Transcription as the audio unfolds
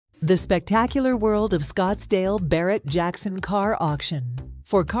The spectacular world of Scottsdale Barrett-Jackson Car Auction.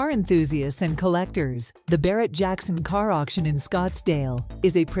 For car enthusiasts and collectors, the Barrett-Jackson Car Auction in Scottsdale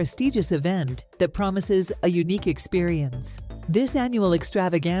is a prestigious event that promises a unique experience. This annual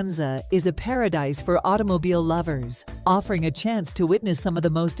extravaganza is a paradise for automobile lovers, offering a chance to witness some of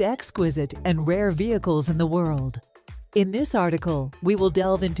the most exquisite and rare vehicles in the world. In this article, we will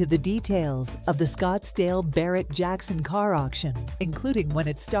delve into the details of the Scottsdale Barrett-Jackson Car Auction, including when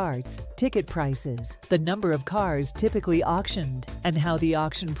it starts, ticket prices, the number of cars typically auctioned, and how the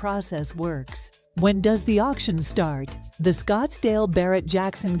auction process works. When does the auction start? The Scottsdale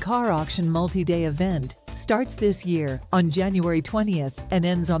Barrett-Jackson Car Auction multi-day event starts this year on January 20th and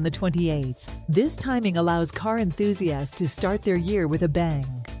ends on the 28th. This timing allows car enthusiasts to start their year with a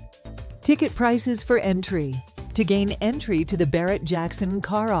bang. Ticket prices for entry. To gain entry to the Barrett-Jackson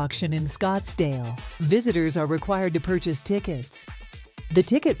Car Auction in Scottsdale, visitors are required to purchase tickets. The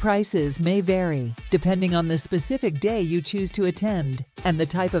ticket prices may vary, depending on the specific day you choose to attend and the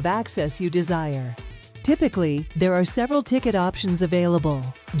type of access you desire. Typically, there are several ticket options available.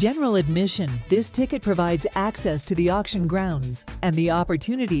 General admission. This ticket provides access to the auction grounds and the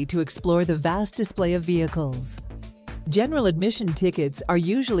opportunity to explore the vast display of vehicles. General admission tickets are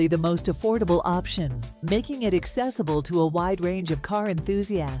usually the most affordable option, making it accessible to a wide range of car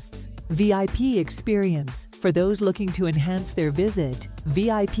enthusiasts. VIP experience. For those looking to enhance their visit,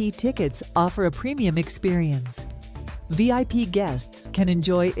 VIP tickets offer a premium experience. VIP guests can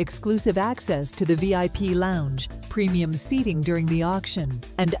enjoy exclusive access to the VIP lounge, premium seating during the auction,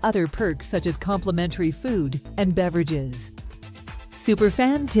 and other perks such as complimentary food and beverages.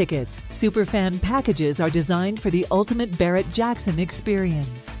 Superfan tickets. Superfan packages are designed for the ultimate Barrett-Jackson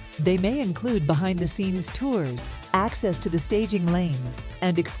experience. They may include behind-the-scenes tours, access to the staging lanes,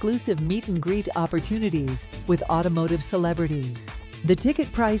 and exclusive meet-and-greet opportunities with automotive celebrities. The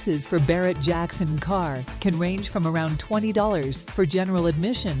ticket prices for Barrett-Jackson Car can range from around $20 for general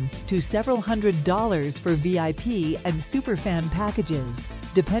admission to several $100s for VIP and Superfan packages,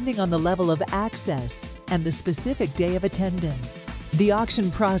 depending on the level of access and the specific day of attendance. The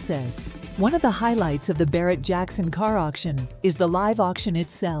auction process. One of the highlights of the Barrett-Jackson Car Auction is the live auction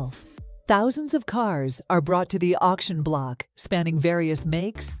itself. Thousands of cars are brought to the auction block, spanning various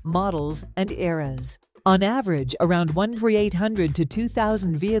makes, models, and eras. On average, around 1,800 to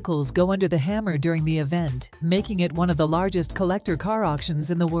 2,000 vehicles go under the hammer during the event, making it one of the largest collector car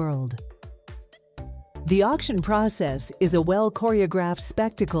auctions in the world. The auction process is a well-choreographed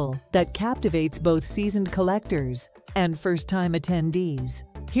spectacle that captivates both seasoned collectors and first-time attendees.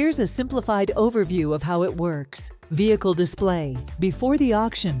 Here's a simplified overview of how it works. Vehicle display. Before the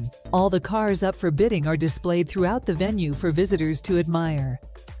auction, all the cars up for bidding are displayed throughout the venue for visitors to admire.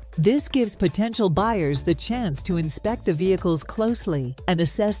 This gives potential buyers the chance to inspect the vehicles closely and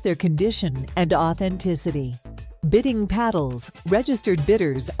assess their condition and authenticity. Bidding paddles. Registered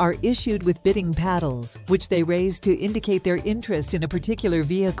bidders are issued with bidding paddles, which they raise to indicate their interest in a particular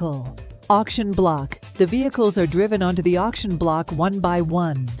vehicle. Auction block. The vehicles are driven onto the auction block one by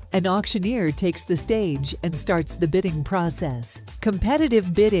one. An auctioneer takes the stage and starts the bidding process.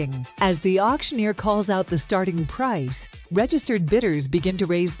 Competitive bidding. As the auctioneer calls out the starting price, registered bidders begin to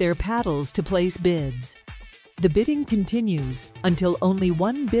raise their paddles to place bids. The bidding continues until only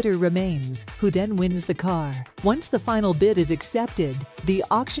one bidder remains, who then wins the car. Once the final bid is accepted, the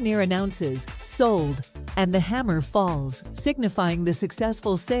auctioneer announces "sold," and the hammer falls, signifying the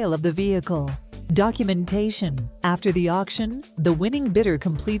successful sale of the vehicle. Documentation. After the auction, the winning bidder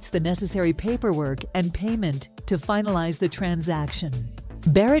completes the necessary paperwork and payment to finalize the transaction.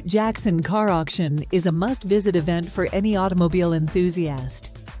 Barrett-Jackson Car Auction is a must-visit event for any automobile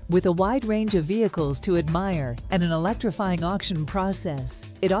enthusiast. With a wide range of vehicles to admire and an electrifying auction process,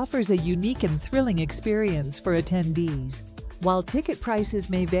 it offers a unique and thrilling experience for attendees. While ticket prices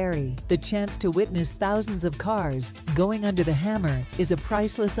may vary, the chance to witness thousands of cars going under the hammer is a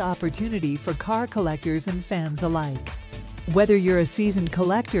priceless opportunity for car collectors and fans alike. Whether you're a seasoned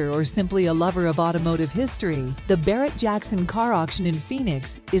collector or simply a lover of automotive history, the Barrett-Jackson Car Auction in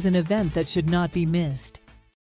Phoenix is an event that should not be missed.